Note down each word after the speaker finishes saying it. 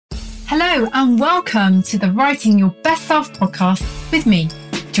Hello and welcome to the Writing Your Best Self podcast with me,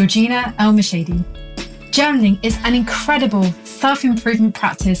 Georgina El-Mashady. Journaling is an incredible self-improvement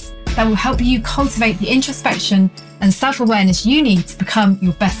practice that will help you cultivate the introspection and self-awareness you need to become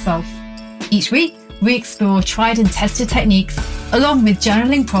your best self. Each week, we explore tried and tested techniques along with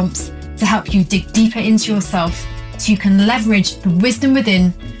journaling prompts to help you dig deeper into yourself so you can leverage the wisdom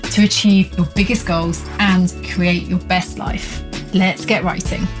within to achieve your biggest goals and create your best life. Let's get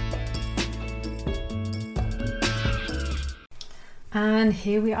writing. And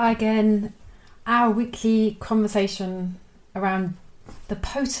here we are again, our weekly conversation around the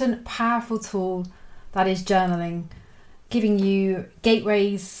potent, powerful tool that is journaling, giving you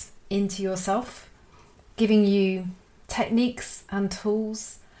gateways into yourself, giving you techniques and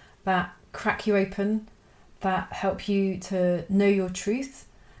tools that crack you open, that help you to know your truth,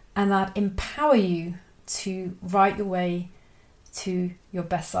 and that empower you to write your way to your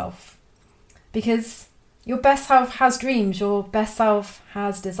best self. Because your best self has dreams, your best self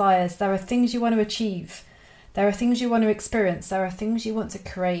has desires. There are things you want to achieve. There are things you want to experience. There are things you want to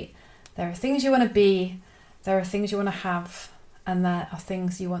create. There are things you want to be. There are things you want to have. And there are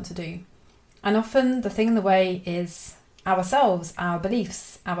things you want to do. And often the thing in the way is ourselves, our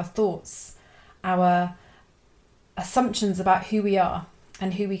beliefs, our thoughts, our assumptions about who we are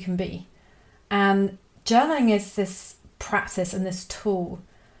and who we can be. And journaling is this practice and this tool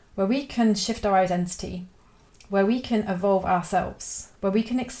where we can shift our identity, where we can evolve ourselves, where we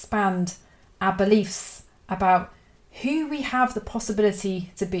can expand our beliefs about who we have the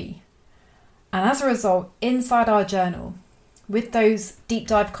possibility to be. And as a result, inside our journal, with those deep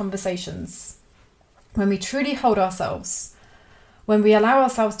dive conversations, when we truly hold ourselves, when we allow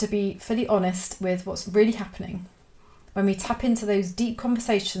ourselves to be fully honest with what's really happening, when we tap into those deep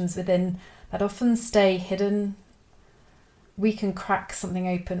conversations within that often stay hidden, we can crack something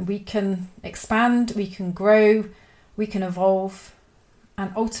open. We can expand, we can grow, we can evolve,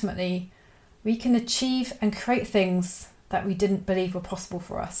 and ultimately we can achieve and create things that we didn't believe were possible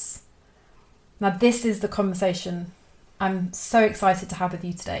for us. Now, this is the conversation I'm so excited to have with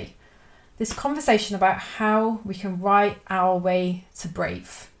you today. This conversation about how we can write our way to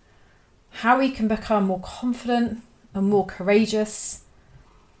brave, how we can become more confident and more courageous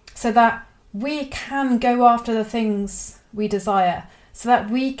so that we can go after the things we desire, so that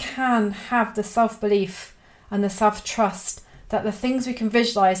we can have the self-belief and the self-trust that the things we can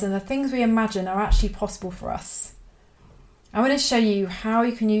visualize and the things we imagine are actually possible for us. I want to show you how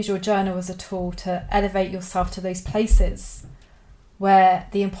you can use your journal as a tool to elevate yourself to those places where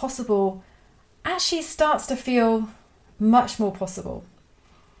the impossible actually starts to feel much more possible.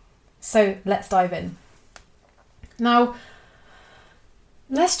 So let's dive in. Now,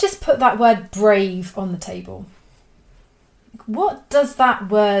 let's just put that word brave on the table. What does that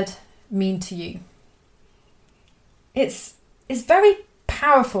word mean to you? It's very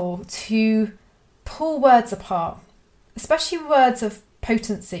powerful to pull words apart, especially words of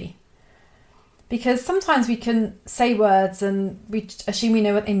potency, because sometimes we can say words and we assume we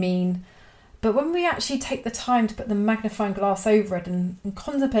know what they mean, but when we actually take the time to put the magnifying glass over it and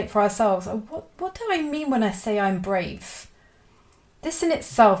contemplate for ourselves, what do I mean when I say I'm brave? This in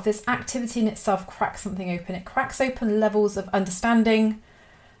itself, this activity in itself cracks something open. It cracks open levels of understanding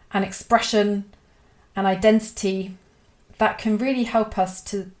and expression and identity that can really help us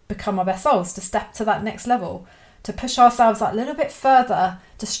to become our best selves, to step to that next level, to push ourselves that little bit further,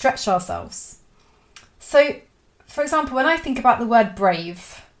 to stretch ourselves. So, for example, when I think about the word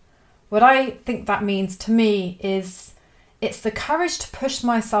brave, what I think that means to me is it's the courage to push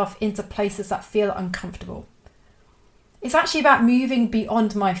myself into places that feel uncomfortable. It's actually about moving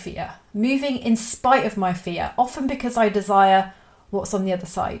beyond my fear, moving in spite of my fear, often because I desire what's on the other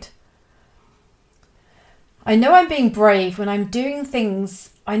side. I know I'm being brave when I'm doing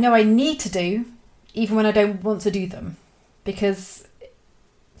things I know I need to do, even when I don't want to do them, because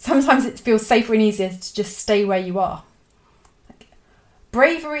sometimes it feels safer and easier to just stay where you are.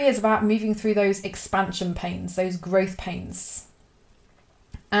 Bravery is about moving through those expansion pains, those growth pains.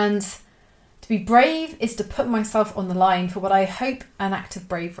 And to be brave is to put myself on the line for what I hope an act of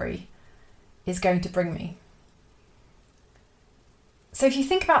bravery is going to bring me. So if you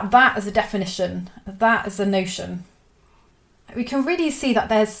think about that as a definition, that as a notion, we can really see that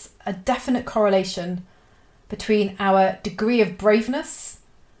there's a definite correlation between our degree of braveness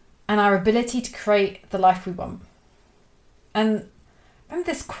and our ability to create the life we want. And remember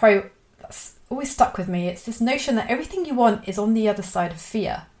this quote that's always stuck with me. It's this notion that everything you want is on the other side of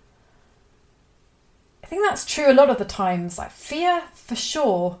fear. I think that's true a lot of the times. Like, fear, for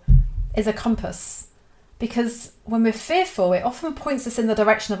sure, is a compass. because when we're fearful, it often points us in the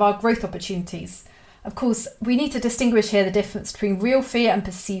direction of our growth opportunities. Of course, we need to distinguish here the difference between real fear and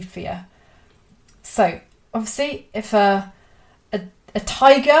perceived fear. So, obviously, if a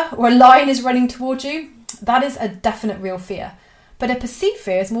tiger or a lion is running towards you, that is a definite real fear. But a perceived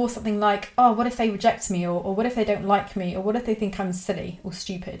fear is more something like, oh, what if they reject me? Or what if they don't like me? Or what if they think I'm silly or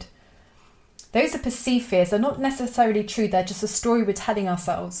stupid? Those are perceived fears. They're not necessarily true. They're just a story we're telling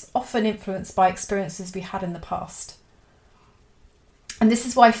ourselves, often influenced by experiences we had in the past. And this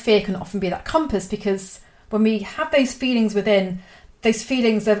is why fear can often be that compass, because when we have those feelings within, those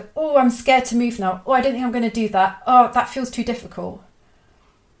feelings of, oh, I'm scared to move now. Oh, I don't think I'm going to do that. Oh, that feels too difficult.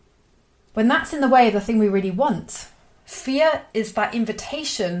 When that's in the way of the thing we really want, fear is that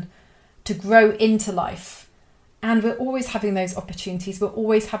invitation to grow into life. And we're always having those opportunities. We're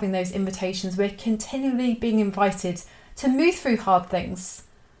always having those invitations. We're continually being invited to move through hard things.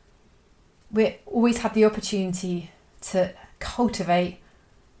 We always have the opportunity to cultivate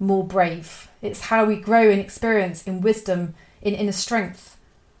more brave. It's how we grow in experience, in wisdom, in inner strength.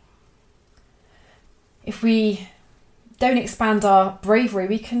 If we don't expand our bravery,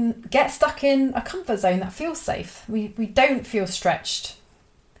 we can get stuck in a comfort zone that feels safe. We don't feel stretched.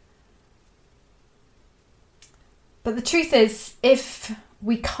 But the truth is, if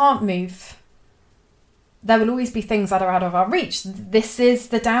we can't move, there will always be things that are out of our reach. This is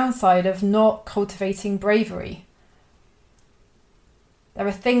the downside of not cultivating bravery. There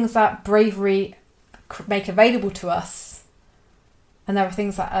are things that bravery make available to us, and there are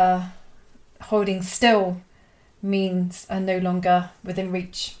things that are holding still means are no longer within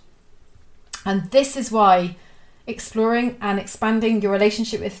reach. And this is why exploring and expanding your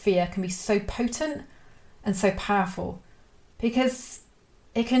relationship with fear can be so potent and so powerful, because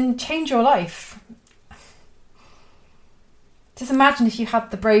it can change your life. Just imagine if you had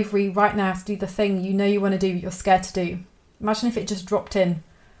the bravery right now to do the thing you know you want to do, you're scared to do. Imagine if it just dropped in.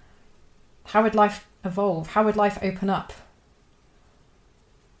 How would life evolve? How would life open up?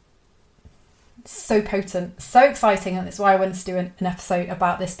 It's so potent, so exciting, and that's why I wanted to do an episode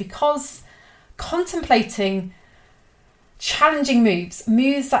about this, because contemplating challenging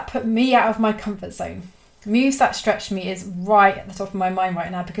moves that put me out of my comfort zone, moves that stretch me, is right at the top of my mind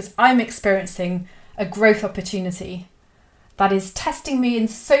right now, because I'm experiencing a growth opportunity that is testing me in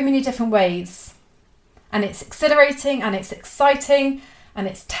so many different ways. And it's exhilarating, and it's exciting, and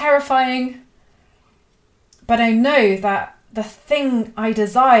it's terrifying. But I know that the thing I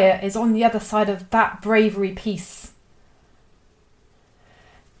desire is on the other side of that bravery piece.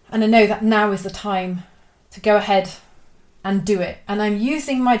 And I know that now is the time to go ahead and do it. And I'm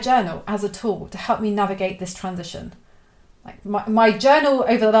using my journal as a tool to help me navigate this transition. Like my journal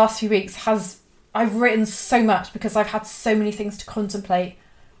over the last few weeks I've written so much because I've had so many things to contemplate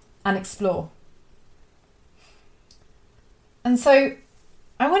and explore. And so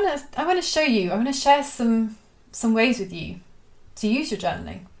I want to show you, I want to share some ways with you to use your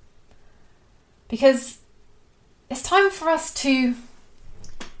journaling. Because it's time for us to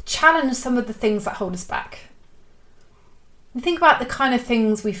challenge some of the things that hold us back. And think about the kind of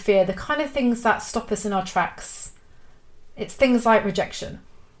things we fear, the kind of things that stop us in our tracks. It's things like rejection,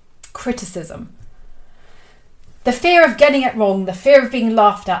 criticism, the fear of getting it wrong, the fear of being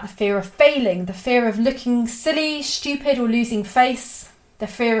laughed at, the fear of failing, the fear of looking silly, stupid, or losing face, the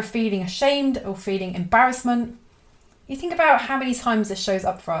fear of feeling ashamed or feeling embarrassment. You think about how many times this shows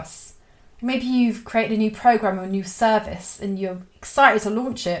up for us. Maybe you've created a new program or a new service and you're excited to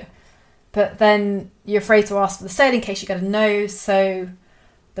launch it, but then you're afraid to ask for the sale in case you get a no, so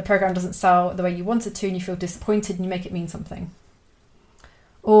the program doesn't sell the way you want it to and you feel disappointed and you make it mean something.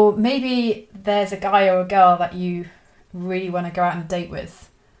 Or maybe there's a guy or a girl that you really want to go out on a date with,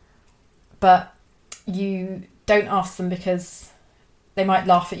 but you don't ask them because they might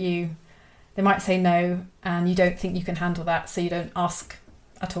laugh at you, they might say no, and you don't think you can handle that, so you don't ask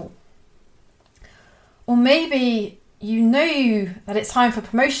at all. Or maybe you know that it's time for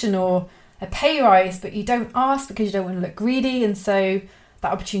promotion or a pay rise, but you don't ask because you don't want to look greedy, and so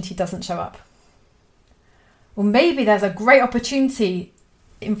that opportunity doesn't show up. Or maybe there's a great opportunity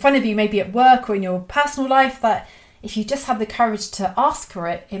in front of you, maybe at work or in your personal life, that if you just had the courage to ask for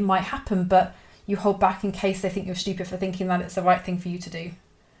it, it might happen, but you hold back in case they think you're stupid for thinking that it's the right thing for you to do,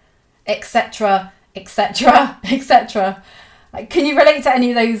 etc., etc., etc. Like, can you relate to any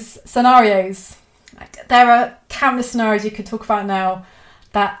of those scenarios? Like, there are countless scenarios you could talk about now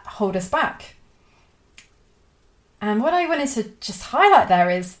that hold us back. And what I wanted to just highlight there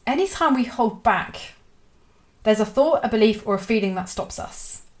is, anytime we hold back, there's a thought, a belief, or a feeling that stops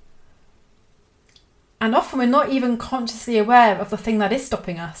us. And often we're not even consciously aware of the thing that is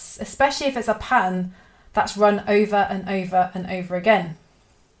stopping us, especially if it's a pattern that's run over and over and over again.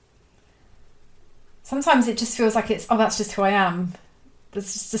 Sometimes it just feels like that's just who I am.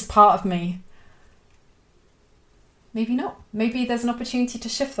 That's just part of me. Maybe not. Maybe there's an opportunity to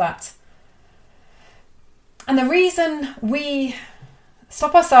shift that. And the reason we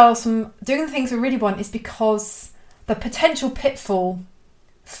stop ourselves from doing the things we really want is because the potential pitfall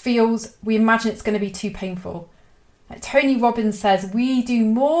we imagine it's going to be too painful. Like Tony Robbins says, we do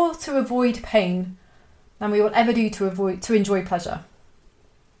more to avoid pain than we will ever do to enjoy pleasure.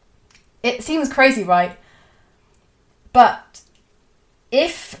 It seems crazy, right? But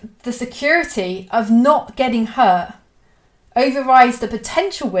if the security of not getting hurt overrides the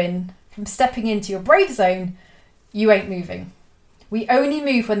potential win from stepping into your brave zone, you ain't moving. We only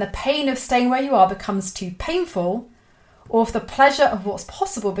move when the pain of staying where you are becomes too painful, or if the pleasure of what's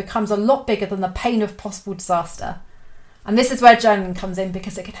possible becomes a lot bigger than the pain of possible disaster. And this is where journaling comes in,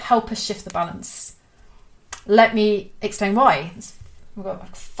 because it can help us shift the balance. Let me explain why. We've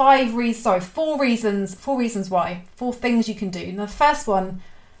got 4 reasons why. 4 things you can do. And the first one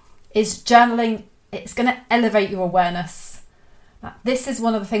is journaling. It's going to elevate your awareness. Now, this is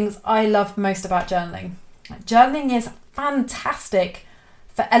one of the things I love most about journaling. Journaling is fantastic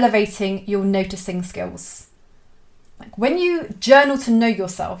for elevating your noticing skills. Like when you journal to know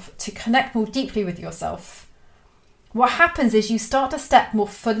yourself, to connect more deeply with yourself, what happens is you start to step more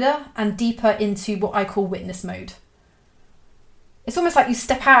fuller and deeper into what I call witness mode. It's almost like you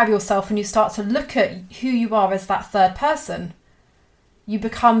step out of yourself and you start to look at who you are as that third person. You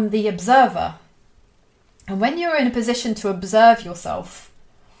become the observer. And when you're in a position to observe yourself,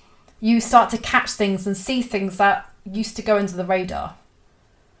 you start to catch things and see things that used to go under the radar.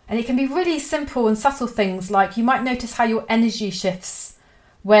 And it can be really simple and subtle things, like you might notice how your energy shifts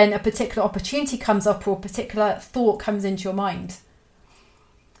when a particular opportunity comes up or a particular thought comes into your mind.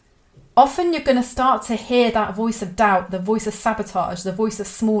 Often you're going to start to hear that voice of doubt, the voice of sabotage, the voice of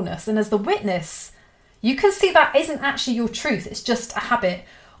smallness. And as the witness, you can see that isn't actually your truth. It's just a habit,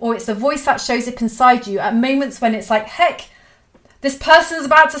 or it's a voice that shows up inside you at moments when it's like, heck, this person's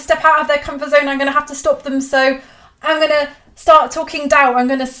about to step out of their comfort zone. I'm going to have to stop them. So I'm going to start talking doubt. I'm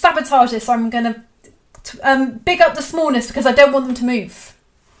going to sabotage this. I'm going to big up the smallness because I don't want them to move.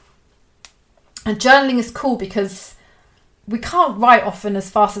 And journaling is cool because we can't write often as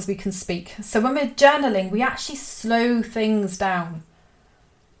fast as we can speak. So when we're journaling, we actually slow things down.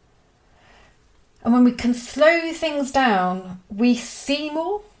 And when we can slow things down, we see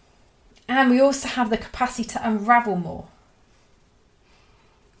more, and we also have the capacity to unravel more.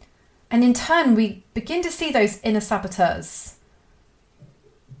 And in turn, we begin to see those inner saboteurs.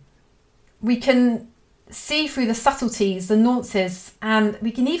 We can see through the subtleties, the nuances, and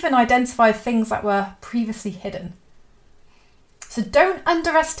we can even identify things that were previously hidden. So don't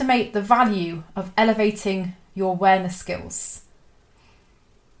underestimate the value of elevating your awareness skills.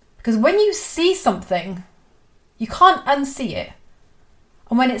 Because when you see something, you can't unsee it.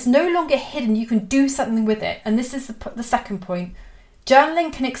 And when it's no longer hidden, you can do something with it. And this is the second point.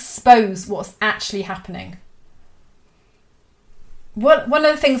 Journaling can expose what's actually happening. One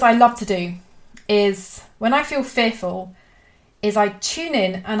of the things I love to do is, when I feel fearful, is I tune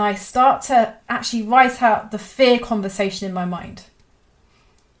in and I start to actually write out the fear conversation in my mind.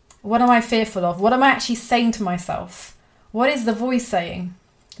 What am I fearful of? What am I actually saying to myself? What is the voice saying?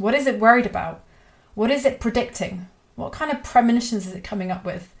 What is it worried about? What is it predicting? What kind of premonitions is it coming up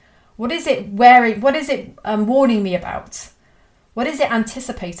with? What is it warning me about? What is it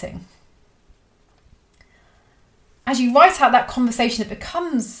anticipating? As you write out that conversation, it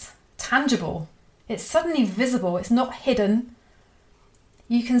becomes tangible. It's suddenly visible. It's not hidden.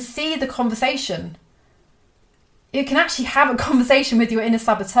 You can see the conversation. You can actually have a conversation with your inner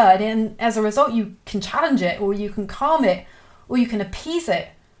saboteur, and as a result, you can challenge it, or you can calm it, or you can appease it.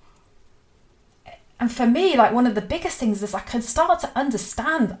 And for me, like, one of the biggest things is I can start to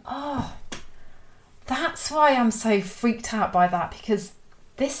understand, that's why I'm so freaked out by that, because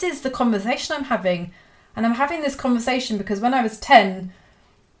this is the conversation I'm having. And I'm having this conversation because when I was 10,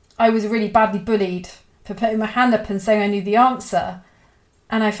 I was really badly bullied for putting my hand up and saying I knew the answer.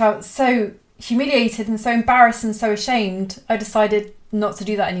 And I felt so humiliated and so embarrassed and so ashamed, I decided not to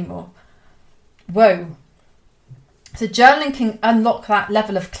do that anymore. Whoa. So journaling can unlock that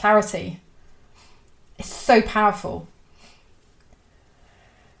level of clarity. It's so powerful.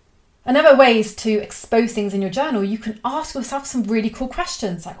 Another way is to expose things in your journal. You can ask yourself some really cool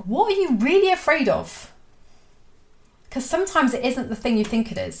questions, like, what are you really afraid of? Because sometimes it isn't the thing you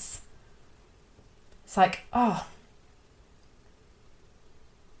think it is. It's like, I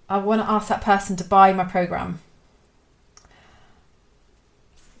want to ask that person to buy my program.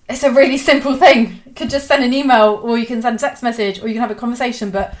 It's a really simple thing. You could just send an email, or you can send a text message, or you can have a conversation.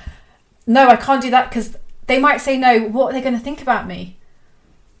 But no, I can't do that because they might say no. What are they going to think about me?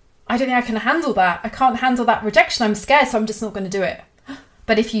 I don't think I can handle that. I can't handle that rejection. I'm scared, so I'm just not going to do it.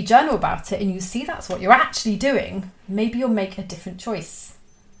 But if you journal about it and you see that's what you're actually doing, maybe you'll make a different choice.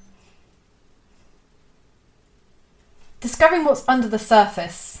 Discovering what's under the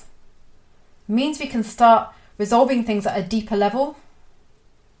surface means we can start resolving things at a deeper level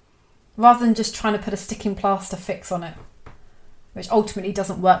rather than just trying to put a sticking plaster fix on it, which ultimately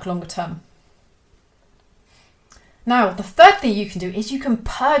doesn't work longer term. Now, the third thing you can do is you can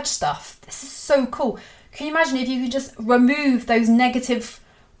purge stuff. This is so cool. Can you imagine if you could just remove those negative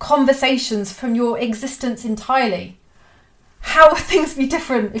conversations from your existence entirely? How would things be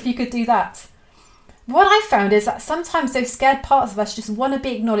different if you could do that? What I found is that sometimes those scared parts of us just want to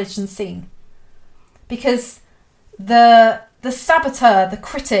be acknowledged and seen. Because the saboteur, the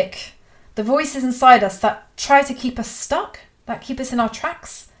critic, the voices inside us that try to keep us stuck, that keep us in our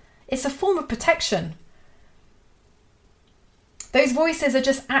tracks, it's a form of protection. Those voices are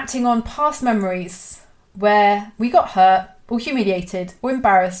just acting on past memories where we got hurt or humiliated or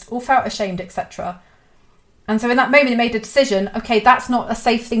embarrassed or felt ashamed, etc. And so in that moment, it made a decision, okay, that's not a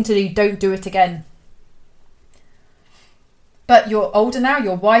safe thing to do, don't do it again. But you're older now,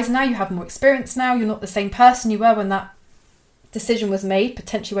 you're wiser now, you have more experience now, you're not the same person you were when that decision was made,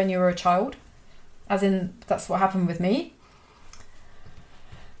 potentially when you were a child, as in that's what happened with me.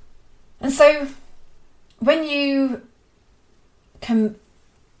 And so when you can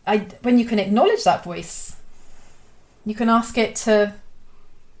acknowledge that voice, you can ask it to,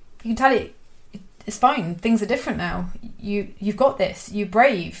 you can tell it, it's fine, things are different now, you've got this, you're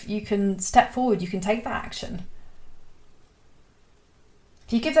brave, you can step forward, you can take that action.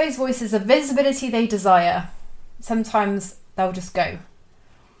 If you give those voices a visibility they desire, sometimes they'll just go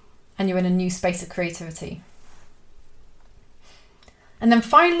and you're in a new space of creativity. And then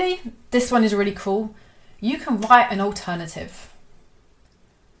finally, this one is really cool, you can write an alternative.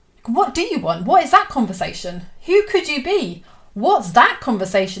 What do you want? What is that conversation? Who could you be? What's that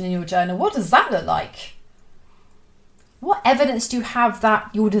conversation in your journal? What does that look like? What evidence do you have that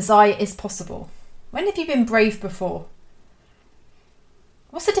your desire is possible? When have you been brave before?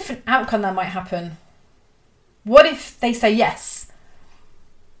 What's a different outcome that might happen? What if they say yes?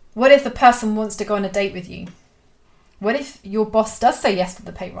 What if the person wants to go on a date with you? What if your boss does say yes to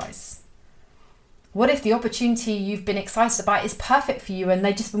the pay rise? What if the opportunity you've been excited about is perfect for you and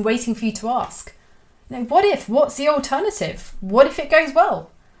they've just been waiting for you to ask? What if? What's the alternative? What if it goes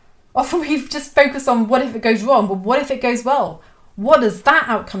well? Often we've just focused on what if it goes wrong, but what if it goes well? What does that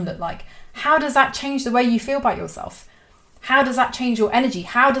outcome look like? How does that change the way you feel about yourself? How does that change your energy?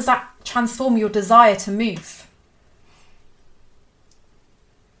 How does that transform your desire to move?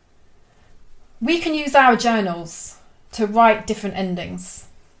 We can use our journals to write different endings,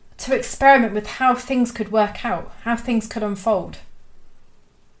 to experiment with how things could work out, how things could unfold.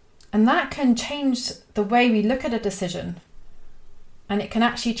 And that can change the way we look at a decision, and it can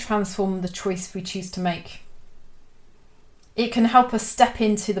actually transform the choice we choose to make. It can help us step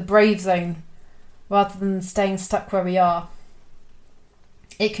into the brave zone rather than staying stuck where we are.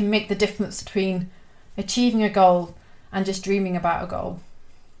 It can make the difference between achieving a goal and just dreaming about a goal.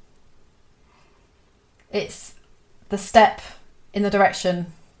 It's the step in the direction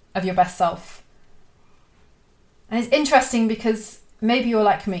of your best self. And it's interesting because maybe you're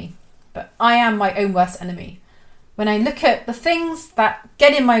like me, but I am my own worst enemy. When I look at the things that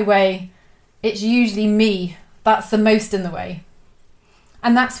get in my way, it's usually me that's the most in the way.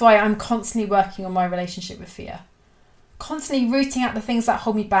 And that's why I'm constantly working on my relationship with fear. Constantly rooting out the things that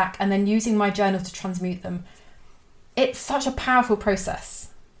hold me back and then using my journal to transmute them. It's such a powerful process.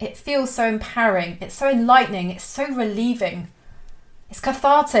 It feels so empowering. It's so enlightening. It's so relieving. It's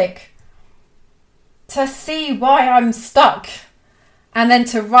cathartic to see why I'm stuck and then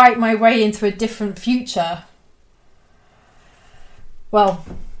to write my way into a different future. Well,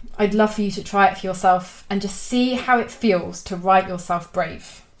 I'd love for you to try it for yourself and just see how it feels to write yourself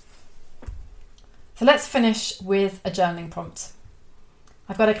brave. So let's finish with a journaling prompt.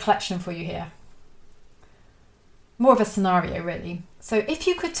 I've got a collection for you here. More of a scenario, really. So if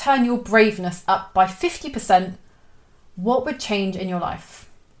you could turn your braveness up by 50%, what would change in your life?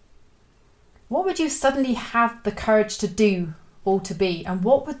 What would you suddenly have the courage to do or to be? And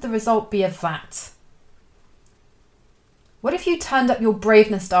what would the result be of that? What if you turned up your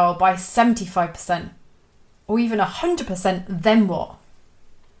braveness dial by 75% or even 100%, then what?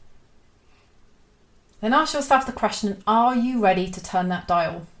 Then ask yourself the question, are you ready to turn that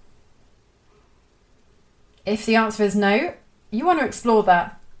dial? If the answer is no, you want to explore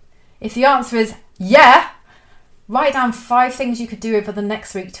that. If the answer is yeah, write down 5 things you could do over the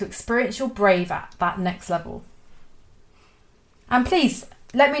next week to experience your brave at that next level. And please,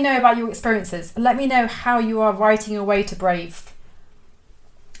 let me know about your experiences. Let me know how you are writing your way to brave.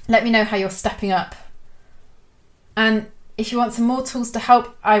 Let me know how you're stepping up. And if you want some more tools to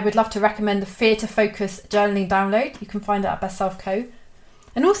help, I would love to recommend the Fear to Focus journaling download. You can find it at Best Self Co.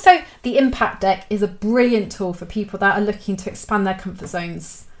 And also the Impact Deck is a brilliant tool for people that are looking to expand their comfort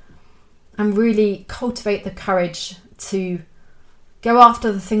zones and really cultivate the courage to go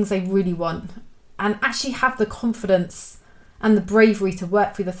after the things they really want and actually have the confidence and the bravery to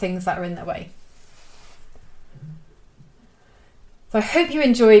work through the things that are in their way. So I hope you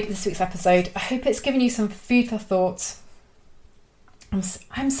enjoyed this week's episode. I hope it's given you some food for thought.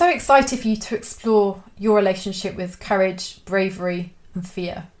 I'm so excited for you to explore your relationship with courage, bravery, and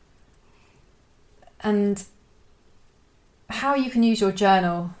fear. And how you can use your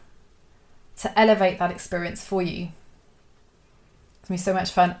journal to elevate that experience for you. It's going to be so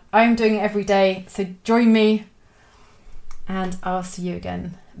much fun. I'm doing it every day, so join me. And I'll see you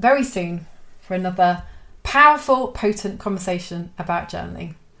again very soon for another powerful, potent conversation about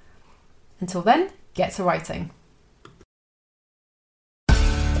journaling. Until then, get to writing.